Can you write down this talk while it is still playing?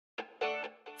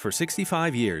For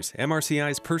 65 years,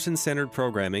 MRCI's person-centered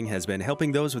programming has been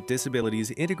helping those with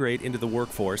disabilities integrate into the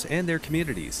workforce and their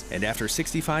communities. And after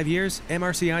 65 years,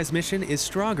 MRCI's mission is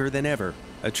stronger than ever.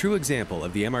 A true example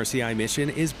of the MRCI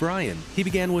mission is Brian. He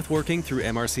began with working through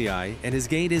MRCI and has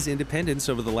gained his independence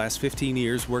over the last 15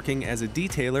 years working as a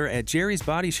detailer at Jerry's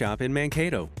Body Shop in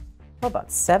Mankato. Well,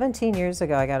 about 17 years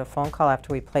ago, I got a phone call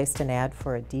after we placed an ad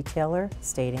for a detailer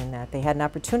stating that they had an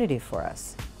opportunity for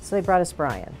us. So they brought us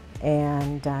Brian,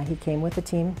 and he came with a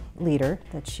team leader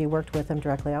that she worked with him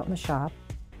directly out in the shop.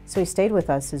 So he stayed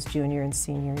with us his junior and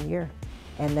senior year.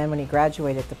 And then when he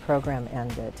graduated, the program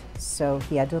ended. So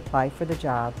he had to apply for the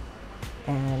job,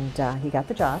 and he got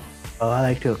the job. I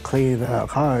like to clean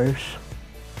cars,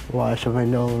 wash the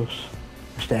windows,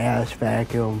 stats,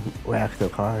 vacuum, wax the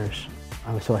cars.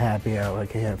 I'm so happy I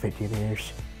work here 15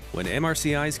 years. When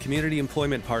MRCI's community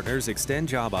employment partners extend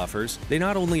job offers, they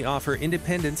not only offer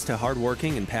independence to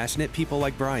hardworking and passionate people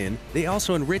like Brian, they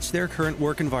also enrich their current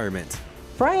work environment.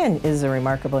 Brian is a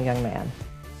remarkable young man.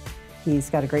 He's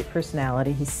got a great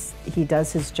personality. He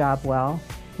does his job well.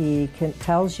 He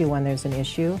tells you when there's an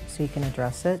issue so you can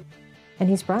address it. And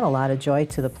he's brought a lot of joy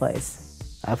to the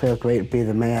place. I feel great to be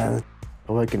the man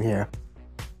working here.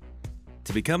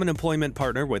 To become an employment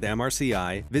partner with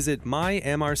MRCI, visit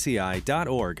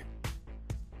mymrci.org.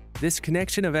 This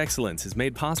connection of excellence is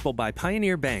made possible by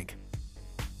Pioneer Bank.